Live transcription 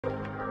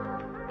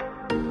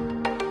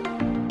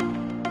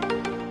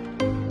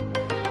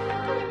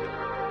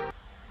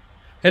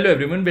Hello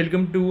everyone,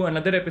 welcome to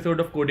another episode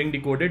of Coding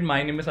Decoded.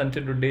 My name is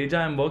Anchit Rudeja.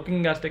 I am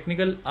working as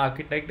Technical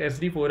Architect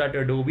SD4 at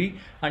Adobe,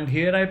 and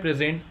here I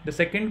present the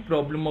second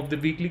problem of the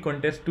weekly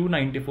contest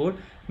 294,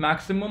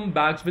 maximum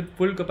bags with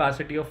full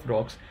capacity of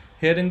rocks.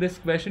 Here in this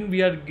question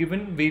we are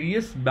given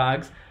various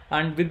bags,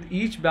 and with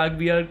each bag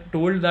we are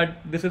told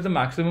that this is the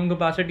maximum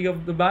capacity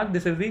of the bag,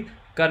 this is the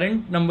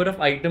current number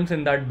of items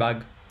in that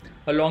bag.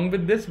 Along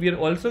with this, we are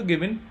also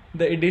given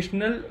the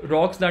additional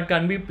rocks that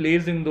can be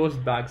placed in those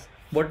bags.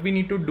 What we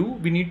need to do,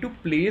 we need to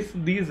place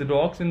these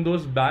rocks in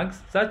those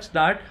bags such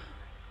that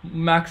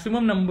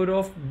maximum number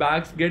of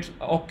bags gets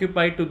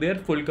occupied to their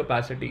full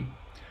capacity.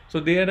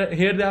 So here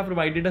they have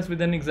provided us with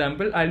an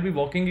example. I'll be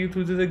walking you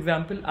through this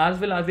example as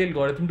well as the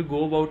algorithm to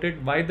go about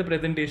it, why the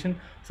presentation.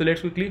 So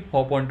let's quickly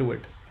hop onto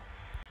it.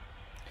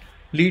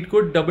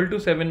 Leetcode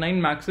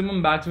 2279,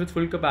 maximum bags with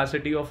full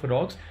capacity of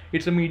rocks.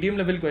 It's a medium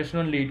level question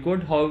on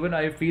Leetcode. However,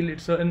 I feel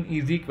it's an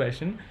easy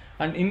question.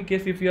 And in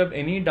case if you have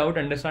any doubt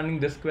understanding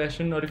this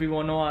question, or if you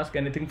want to ask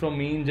anything from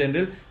me in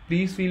general,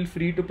 please feel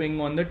free to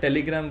ping on the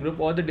Telegram group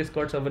or the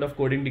Discord server of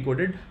Coding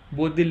Decoded.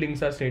 Both the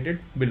links are stated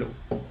below.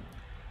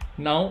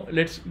 Now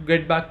let's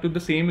get back to the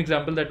same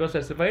example that was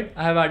specified.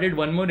 I have added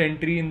one more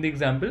entry in the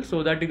example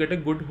so that you get a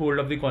good hold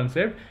of the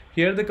concept.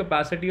 Here the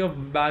capacity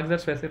of bags are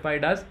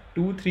specified as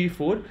 2, 3,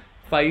 4,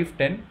 5,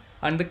 10,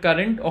 and the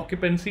current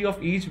occupancy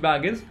of each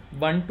bag is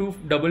 1, 2,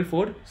 4,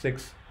 4,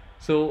 6.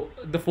 So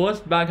the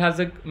first bag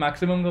has a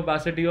maximum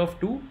capacity of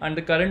 2 and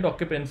the current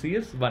occupancy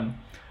is 1.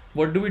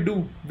 What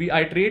do? We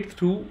iterate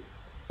through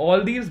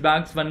all these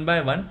bags one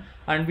by one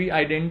and we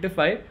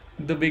identify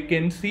the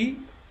vacancy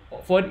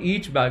for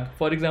each bag.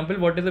 For example,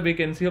 what is the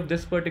vacancy of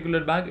this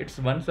particular bag? It's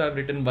 1, so I have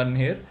written 1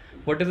 here.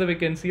 What is the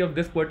vacancy of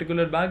this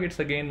particular bag? It's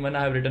again 1,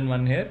 I have written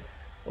 1 here.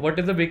 What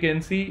is the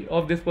vacancy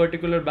of this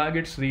particular bag?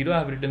 It's 0, I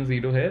have written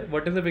 0 here.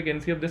 What is the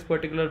vacancy of this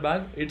particular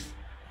bag? It's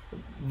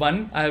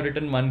 1, I have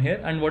written 1 here.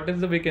 And what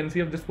is the vacancy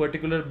of this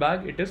particular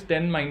bag? It is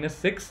 10 minus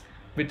 6,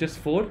 which is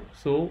 4.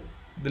 So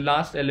the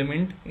last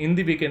element in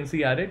the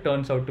vacancy array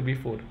turns out to be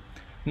 4.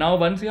 Now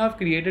once you have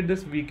created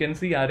this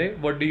vacancy array,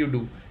 what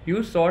do?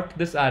 You sort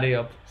this array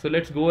up. So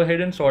let's go ahead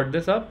and sort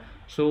this up.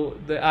 So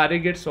the array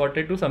gets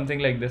sorted to something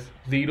like this: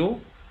 0,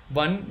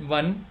 1,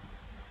 1,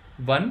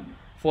 1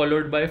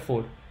 followed by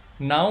 4.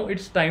 Now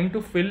it's time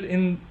to fill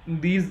in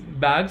these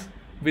bags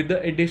with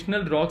the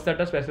additional rocks that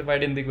are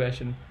specified in the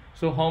question.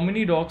 So how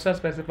many rocks are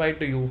specified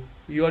to you?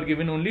 You are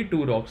given only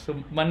 2 rocks. So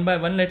one by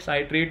one, let's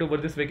iterate over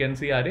this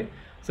vacancy array.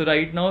 So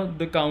right now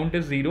the count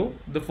is 0.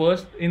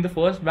 In the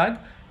first bag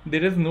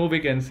there is no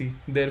vacancy.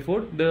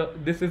 Therefore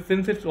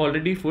since it's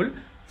already full.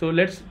 So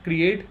let's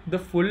create the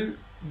full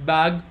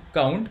bag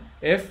count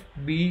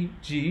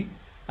FBG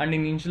and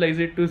initialize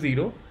it to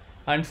 0.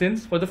 And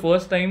since for the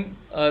first time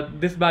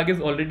this bag is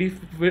already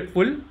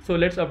full, so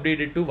let's update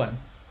it to 1.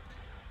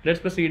 Let's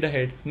proceed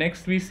ahead.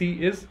 Next we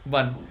see is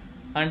 1.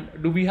 And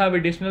do we have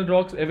additional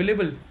rocks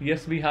available?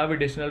 Yes, we have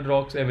additional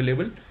rocks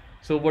available.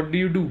 So what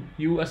do?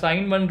 You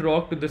assign 1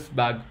 rock to this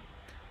bag.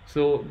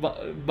 So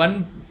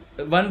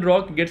one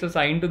rock gets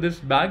assigned to this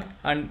bag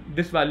and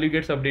this value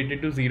gets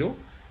updated to 0.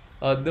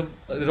 The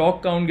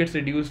rock count gets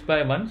reduced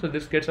by 1, so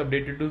this gets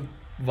updated to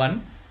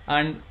 1,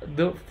 and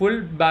the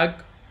full bag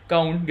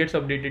count gets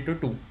updated to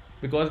 2,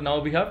 because now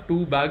we have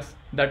 2 bags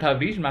that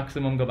have reached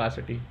maximum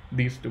capacity,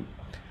 these 2.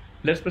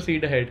 Let's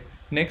proceed ahead.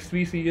 Next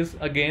we see is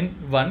again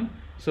 1.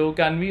 So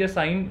can we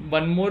assign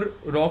 1 more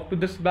rock to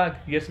this bag?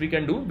 Yes, we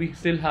can do. We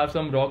still have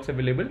some rocks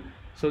available.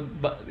 So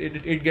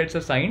it gets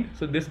assigned.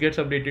 So this gets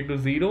updated to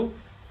 0.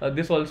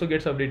 This also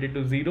gets updated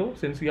to 0.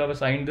 Since we have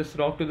assigned this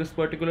rock to this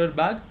particular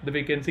bag, the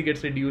vacancy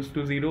gets reduced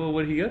to 0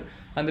 over here,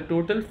 and the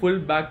total full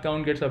bag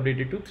count gets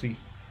updated to 3.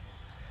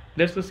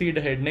 Let's proceed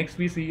ahead. Next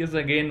we see is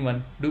again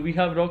 1. Do we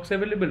have rocks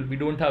available? We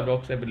don't have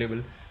rocks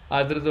available.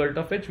 As a result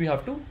of which we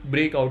have to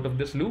break out of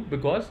this loop,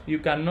 because you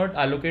cannot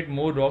allocate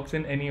more rocks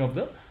in any of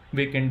the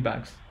vacant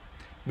bags.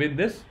 With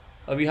this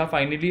we have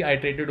finally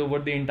iterated over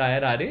the entire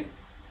array,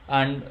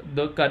 and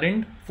the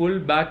current full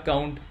bag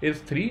count is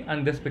 3,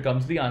 and this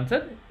becomes the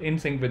answer in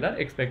sync with our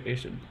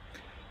expectation.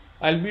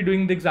 I'll be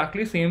doing the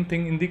exactly same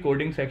thing in the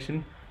coding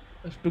section.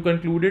 To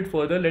conclude it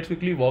further, let's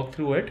quickly walk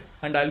through it,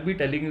 and I'll be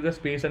telling you the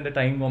space and the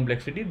time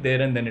complexity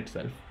there and then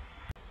itself.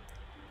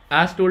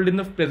 As told in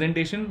the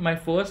presentation, my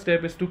first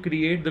step is to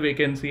create the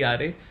vacancy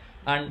array,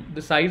 and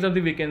the size of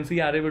the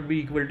vacancy array would be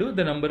equal to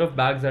the number of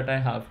bags that I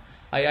have.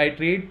 I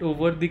iterate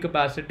over the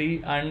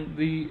capacity and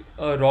the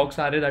rocks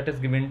array that is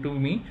given to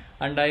me,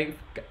 and I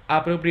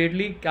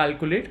appropriately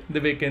calculate the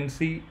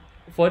vacancy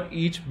for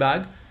each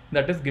bag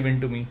that is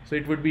given to me. So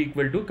it would be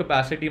equal to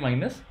capacity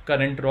minus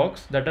current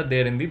rocks that are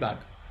there in the bag.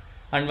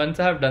 And once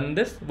I have done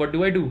this, what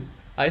do?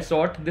 I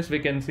sort this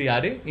vacancy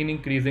array in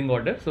increasing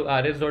order. So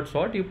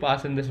arrays.sort, you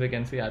pass in this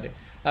vacancy array.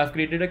 I have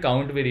created a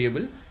count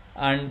variable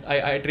and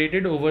I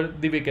iterated over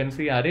the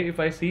vacancy array. If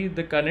I see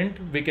the current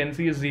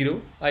vacancy is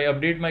 0, I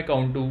update my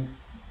count to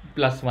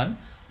 +1.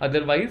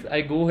 Otherwise,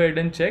 I go ahead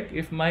and check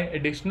if my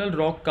additional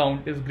rock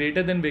count is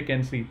greater than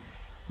vacancy.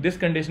 This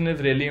condition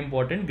is really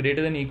important,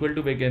 greater than equal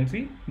to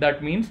vacancy.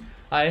 That means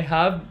I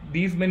have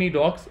these many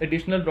rocks,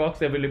 additional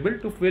rocks available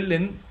to fill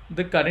in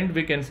the current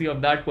vacancy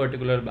of that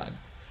particular bag.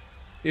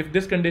 If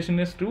this condition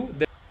is true,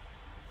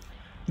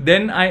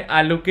 then I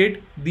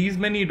allocate these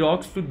many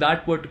rocks to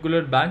that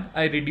particular bag.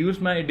 I reduce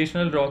my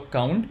additional rock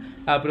count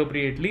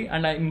appropriately,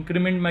 and I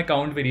increment my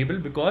count variable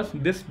because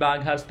this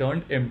bag has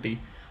turned empty.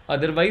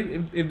 Otherwise,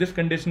 if this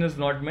condition is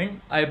not met,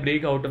 I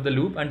break out of the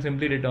loop and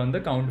simply return the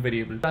count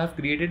variable. I have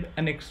created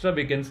an extra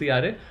vacancy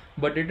array,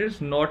 but it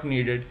is not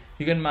needed.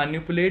 You can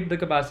manipulate the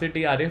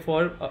capacity array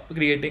for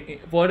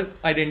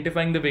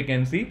identifying the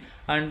vacancy,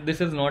 and this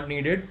is not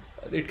needed.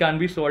 It can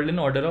be solved in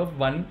order of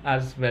 1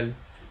 as well.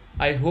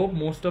 I hope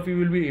most of you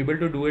will be able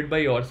to do it by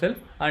yourself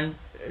and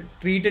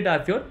treat it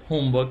as your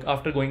homework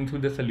after going through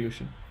the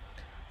solution.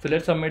 So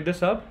let's submit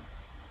this up.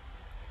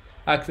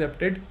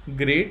 Accepted.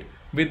 Great.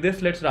 With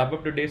this, let's wrap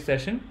up today's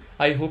session.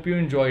 I hope you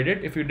enjoyed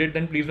it. If you did,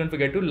 then please don't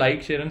forget to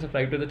like, share and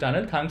subscribe to the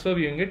channel. Thanks for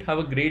viewing it. Have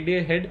a great day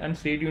ahead and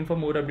stay tuned for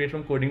more updates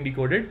from Coding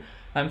Decoded.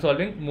 I'm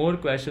solving more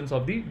questions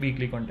of the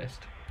weekly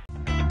contest.